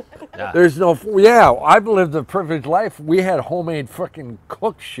life. There's no, yeah, I've lived a privileged life. We had homemade fucking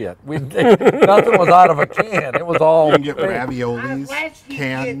cooked shit. Nothing was out of a can. It was all. You can get fake. raviolis, Last week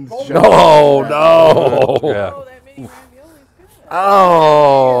canned. did shell- No, no. Yeah. Oh, that made raviolis good.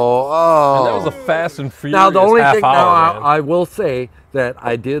 Oh, And that was a Fast and Furious Now the only half thing hour, now man. I will say that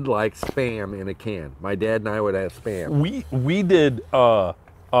I did like Spam in a can. My dad and I would have Spam. We did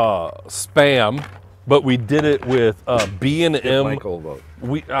Spam, but we did it with B&M. Michael vote.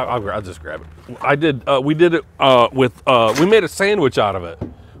 I'll just grab it. I did. We did it with. We made a sandwich out of it.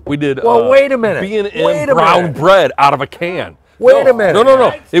 We did. Well, wait a minute. B&M Wait a brown minute. bread out of a can. Wait a minute.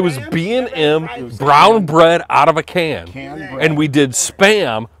 No. It was B&M brown bread out of a can, Canned bread. and we did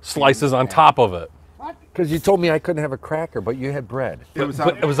Spam slices on top of it. Because you told me I couldn't have a cracker, but you had bread. It was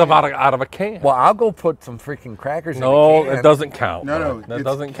But it was out of a can. Well, I'll go put some freaking crackers in No, the can. it doesn't count. no, that it's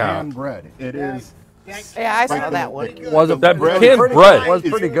doesn't canned count. bread. It is. Yeah, I saw that one. Was it That was canned pretty, bread was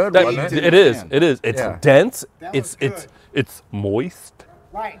pretty good, That- wasn't it? it is. It is. It's Yeah. dense. That It's was it's moist.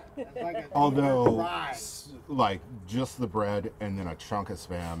 Right. Like a Although, rye. like just the bread and then a chunk of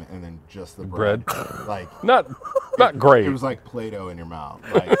Spam and then just the Bread. bread. Like Not great. it was like Play-Doh in your mouth.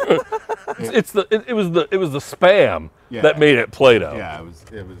 Like, It was the Spam Yeah. that made it Play-Doh. yeah, it was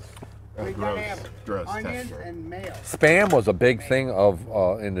a We gotta gross, have gross onions texture. and mayo. Spam was a big thing of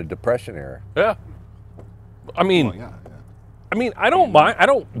in the Depression era. Yeah. I mean, Well, yeah. I don't mind. I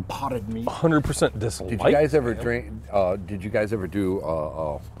don't Potted meat. 100% dislike. Did you guys ever drink? Did you guys ever do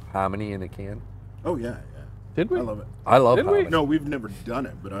hominy in a can? Oh yeah, yeah. Did we? I love it. I love Did we? hominy. No, we've never done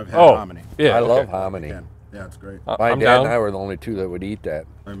it, but I've had Oh, hominy. yeah. I love okay. hominy. Yeah, yeah, it's great. My I'm dad down. and I were the only two that would eat that.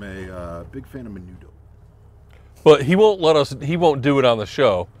 I'm a big fan of menudo. But he won't let us. He won't do it on the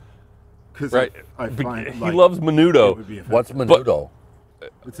show, Because right? I find he like, loves it menudo. would be offensive. What's menudo?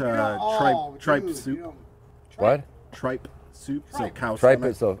 It's You a know, oh, tripe dude, soup. you know, What? Tripe soup. So Tripe. cow Tripe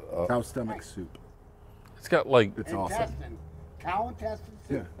stomach. is a. Cow stomach soup. It's got like, It's awesome. intestine. Cow intestine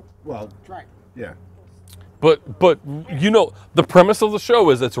Yeah. soup. Well, Tripe. yeah. but you know, the premise of the show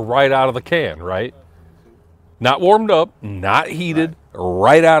is it's right out of the can, right? Not warmed up, not heated,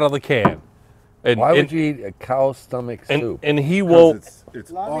 right out of the can. And Why and, would you eat a cow stomach and, soup? and he 'Cause won't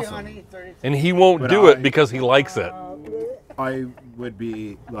It's Love you, awesome. honey. 30 and he won't But do I- it because he likes it. I would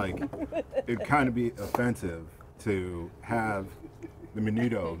be like, it'd kind of be offensive to have the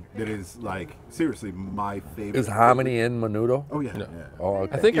menudo that is like seriously my favorite. Is hominy in menudo? Oh yeah. yeah. Oh,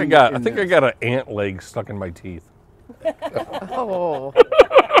 okay. I think In- I in think I this. got an ant leg stuck in my teeth. Oh.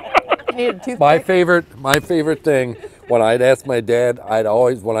 You need a toothpick? My favorite thing when I'd ask my dad,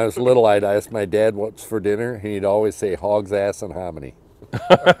 when I was little, I'd ask my dad what's for dinner, and he'd always say hog's ass and hominy.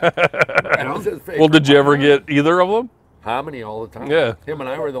 That was his favorite. Well, did you ever get either of them? Hominy all the time. Yeah. Him and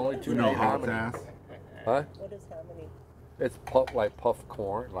I were the only two You that know ate hog's hominy. ass, Huh? What is hominy? It's like puffed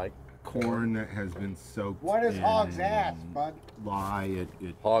corn, like corn that has been soaked. What is in hog's ass, bud? Lye.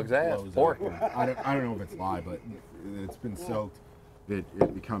 It Hog's ass, blows pork. up. I don't know if it's lye, but it's been soaked. It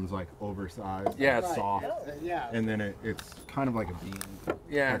becomes like oversized. Yeah, and it's soft. Yeah. And then it's kind of like a bean.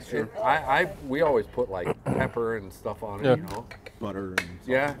 yeah. texture. We always put like pepper and stuff on it, Yeah. you know. Butter and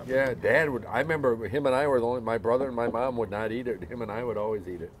Yeah, yeah. Dad would. I remember him and I were the only. My brother and my mom would not eat it. Him and I would always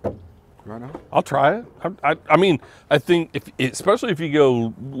eat it. right on. I'll try it. I mean, I think especially if you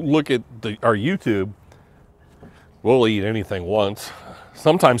go look at our YouTube, we'll eat anything once,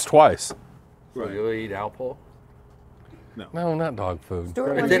 sometimes twice. So you'll eat Alpo? No, not dog food.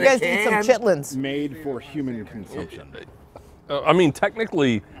 Stuart, It's why don't in you a guys eat some can. chitlins? Made for human consumption. I mean,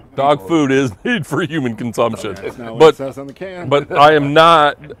 technically, Dog food is made for human consumption. That's not what But it says on the can. but I am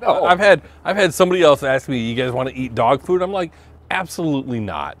not. No. I've had somebody else ask me, "You guys want to eat dog food?" I'm like, absolutely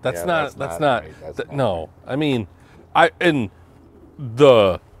not. That's Yeah, not. that's That's not not. right. That's th- not no, I mean,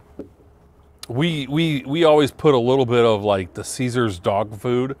 we always put a little bit of like the Caesar's dog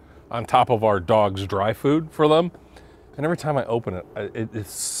food on top of our dog's dry food for them. And every time I open it,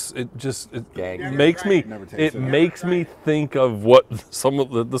 Gang. makes me Never tasted it. makes me think of what some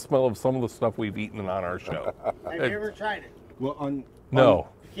of the smell of some of the stuff we've eaten on our show. Have you ever tried it? Well, No.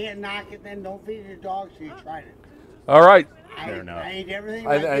 You can't knock it, then don't feed it to dogs till you tried it. All right. Fair enough. I ate everything.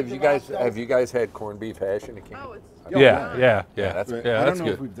 Have you guys had corned beef hash in a can? Oh, it's Yeah. that's- I don't that's know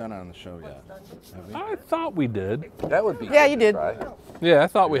if good. we've done it on the show yet. Have we? I thought we did. That would be. Yeah, good you to did. try. Yeah, I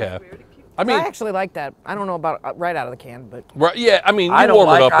thought we have. I mean, I actually like that. I don't know about right out of the can, but right, yeah. I mean, you I don't warm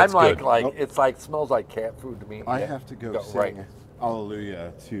like. it up. I'm It's like good. it's like smells like cat food to me. I Yeah. have to go sing right.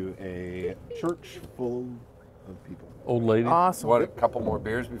 Hallelujah to a church full of people. Old lady. awesome. What? A couple more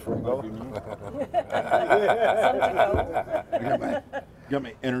beers before we go. I got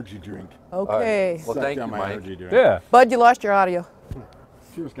my energy drink. Okay. Well, Sucked thank down you, my Mike. energy drink. Yeah. Bud, you lost your audio.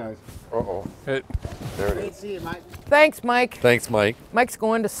 Cheers, guys. Uh-oh. It- There it Great is. to see you, Mike. Thanks, Mike. Thanks, Mike. Mike's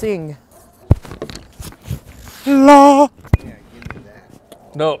going to sing. Yeah, give me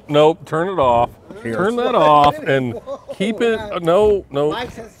that. no. Turn it off. Turn that off and keep it. No.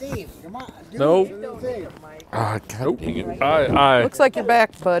 Mike said Steve. Come on. Do No. it. Do it. Ah, God dang it. I. Looks like you're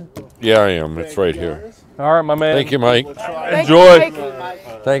back, Bud. Yeah, I am. It's right here. All right, my man. Thank you, Mike. Thank Enjoy. you,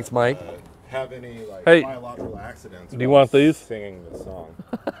 Mike. Thanks, Mike. Have any like Hey. biological accidents? Do you while want these? Singing the song.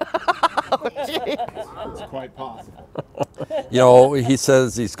 It's quite possible. You know, he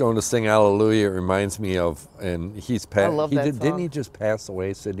says he's going to sing Hallelujah. It reminds me of, and he's passed. I love that Didn't song. he just pass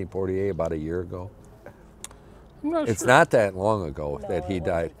away, Sidney Poitier, about a year ago? I'm not It's sure. not that long ago that he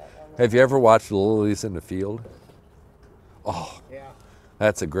died. Have you ever watched Lilies in the Field? Oh, Yeah.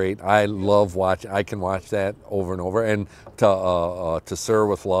 that's a great. I love watching. I can watch that over and over. And to Sir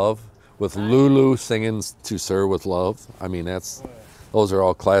with Love, with Lulu singing To Sir with Love. I mean, those are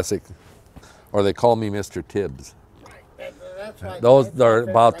all classic. Or they call me Mr. Tibbs. That's right. Those That's are right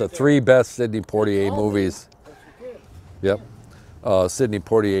about the there. 3 best Sidney Poitier Oh, movies. that's good. Yep. Sidney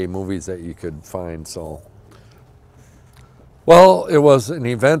Poitier movies that you could find. So, well, it was an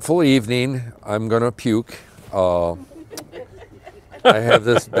eventful evening. I'm gonna puke. I have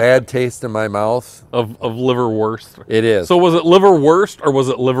this bad taste in my mouth. of liverwurst. It is. So was it liver worst or was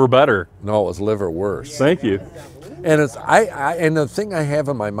it liver better? No, it was liver worse. Thank you. And it's and the thing I have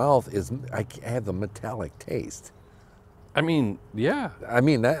in my mouth is I have the metallic taste. I mean, yeah. I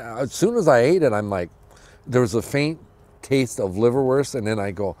mean, as soon as I ate it, I'm like, there was a faint taste of liverwurst, and then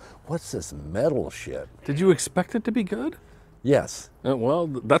I go, what's this metal shit? Did you expect it to be good? Yes, Well,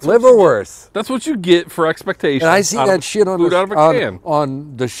 that's liverwurst. That's what you get for expectations. And I see out that of shit on food the, out of a can.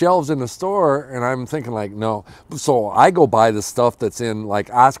 on the shelves in the store, and I'm thinking like, no. So I go buy the stuff that's in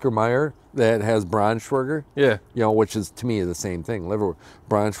like Oscar Mayer that has Braunschweiger. Yeah. You know, which is to me the same thing. Liver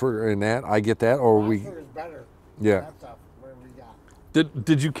Braunschweiger and that I get that, or we, Oscar is better. yeah. That stuff. Where we got.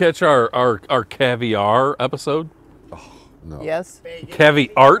 Did you catch our caviar episode? No. Yes.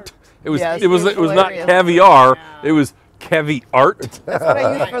 Caviar. It was Yes, it was it's it was not hilarious. caviar. It was caviar. That's what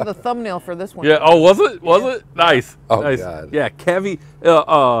I used for the thumbnail for this one. Yeah. Oh, was it? Was it? Nice. Oh, nice. God. Yeah. Caviar.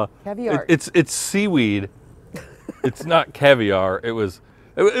 It's seaweed. It's not caviar. It was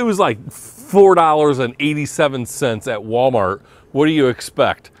like $4.87 at Walmart. What do you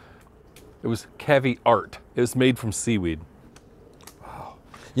expect? It was caviar. It was made from seaweed.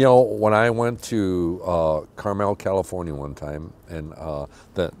 You know, when I went to Carmel, California one time, and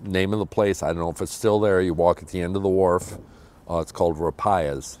the name of the place, I don't know if it's still there, you walk at the end of the wharf, it's called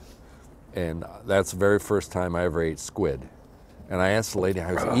Rapayas, and that's the very first time I ever ate squid. And I asked the lady,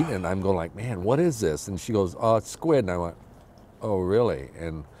 I was eating it, and I'm going like, man, what is this? And she goes, it's squid. And I went, oh, really?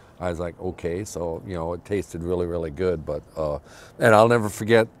 And I was like, okay. So, you know, it tasted really, really good. But, and I'll never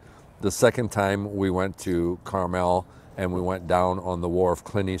forget the second time we went to Carmel, and we went down on the wharf.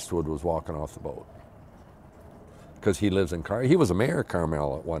 Clint Eastwood was walking off the boat because he lives in He was a mayor of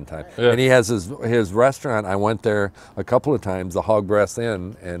Carmel at one time, Yeah. and he has his restaurant. I went there a couple of times, the Hog Breath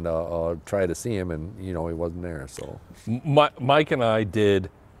Inn, and tried to see him, and you know he wasn't there. So, Mike and I did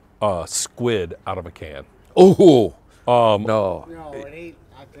squid out of a can. oh no, No, it ain't.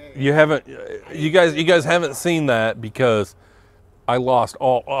 I tell you. You haven't. You guys haven't seen that because I lost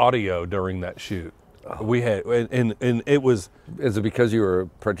all audio during that shoot. We had and it was is it because you were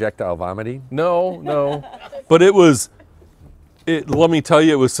projectile vomiting? no, but it was let me tell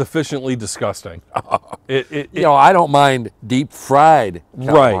you, it was sufficiently disgusting. I don't mind deep fried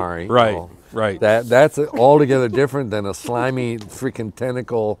calamari. Right. That's altogether different than a slimy freaking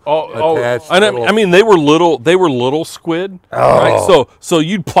tentacle attached. And I mean, they were little squid. Right? So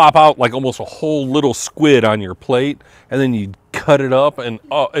you'd plop out like almost a whole little squid on your plate, and then you'd cut it up, and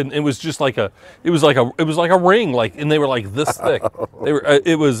it was just like a ring, like, and they were like this thick. They were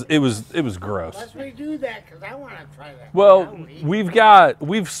it was gross. Let's redo that because I want to try that. Well,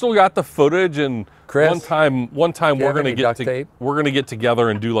 we've still got the footage, and Chris, one time we're gonna duct tape? we're gonna get together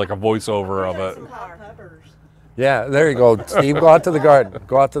and do like a voiceover of it. Yeah, there you go, Steve. Go out to the garden.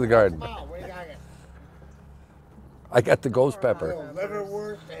 Go out to the garden. Oh, what do you got? I got the ghost pepper.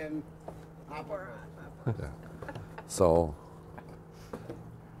 Liverwurst and apple. So,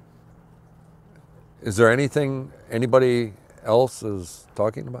 is there anything anybody else is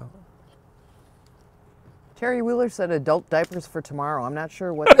talking about? Terry Wheeler said adult diapers for tomorrow. I'm not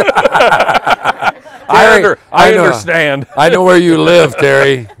sure what. I understand. I know where you live,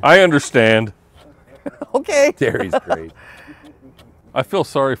 Terry. I understand. Okay. Terry's great. I feel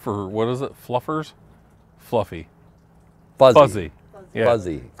sorry for, what is it? Fluffers? Fluffy. Fuzzy. Yeah.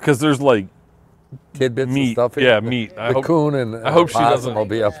 Fuzzy. Because there's like Tidbits and meat. stuff here. Yeah, meat. The coon and I hope she possum doesn't- will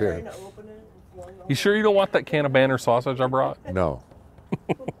be up here. You sure you don't want that can of Banner sausage I brought? No.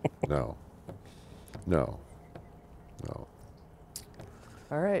 No. No. No.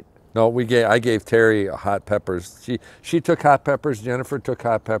 All right. No, I gave Terry hot peppers. She took hot peppers. Jennifer took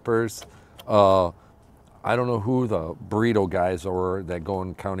hot peppers. I don't know who the burrito guys were that go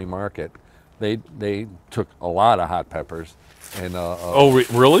in County Market. They took a lot of hot peppers. And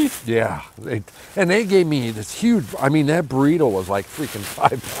Really? yeah, they gave me this huge. I mean, that burrito was like freaking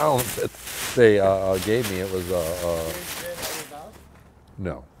 5 pounds that they gave me. It was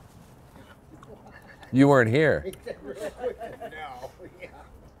no. You weren't here,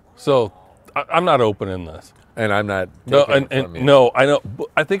 So I'm not opening this. and I'm not. No, taking it and from you. no, I know. But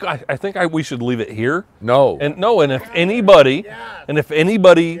I think we should leave it here. No. And if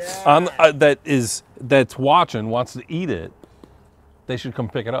anybody on that's watching wants to eat it, they should come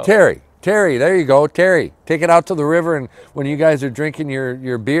pick it up. Terry, there you go. Terry, take it out to the river, and when you guys are drinking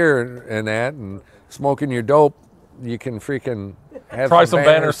your beer and that, and smoking your dope, you can freaking have Try some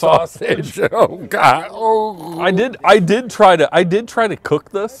Banner sausage. Oh God! Oh. I did try to cook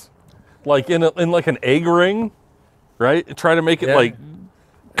this, like in like an egg ring, right? Try to make it Yeah. like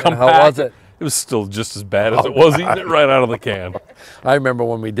compact. How was it? It was still just as bad as it was eating it right out of the can. I remember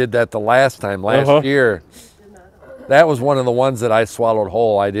when we did that the last time, Uh-huh. year. That was one of the ones that I swallowed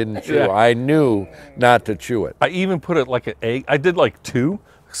whole. I didn't chew. Yeah. I knew not to chew it. I even put it like an egg. I did like two.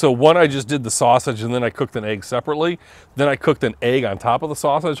 So one, I just did the sausage, and then I cooked an egg separately. Then I cooked an egg on top of the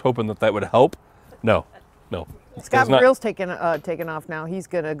sausage, hoping that would help. No. Scott It's not- Grill's taking off now. He's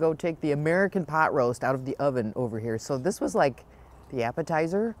gonna go take the American pot roast out of the oven over here. So this was like the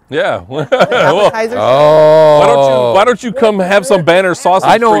appetizer. Yeah. Well, Appetizer. Oh. why don't you come have some Banner sausage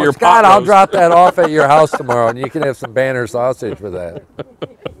I know, for your Scott. pot I'll roast? drop that off at your house tomorrow, and you can have some Banner sausage for that.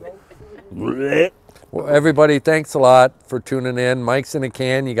 Well, everybody, thanks a lot for tuning in. Mike's in a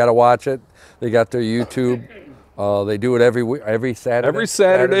Can. You got to watch it. They got their YouTube. They do it every Saturday. Every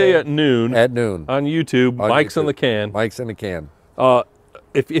Saturday at noon. At noon. On YouTube. On Mike's in YouTube. the Can. Mike's in a Can.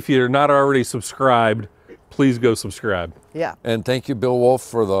 If you're not already subscribed, please go subscribe. Yeah. And thank you, Bill Wolf,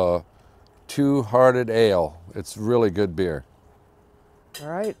 for the Two-Hearted Ale. It's really good beer. All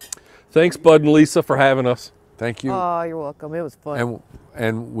right. Thanks, Bud and Lisa, for having us. Thank you. Oh, you're welcome. It was fun.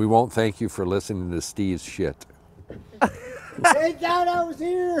 And we won't thank you for listening to Steve's shit. Hey, God, I was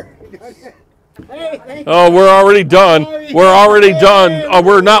here. Hey, thank you. Oh, we're already done. We're already done. Oh,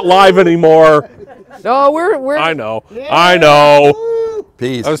 we're not live anymore. No, we're. I know. I know.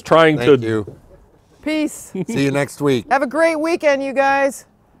 Peace. I was trying Thank to. you. Peace. See you next week. Have a great weekend, you guys.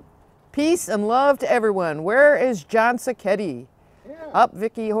 Peace and love to everyone. Where is John Sacchetti? Up,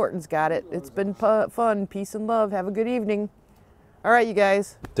 Vicky Horton's got it. It's been fun. Peace and love. Have a good evening. All right, you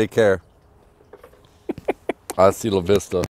guys. Take care. Hasta la vista.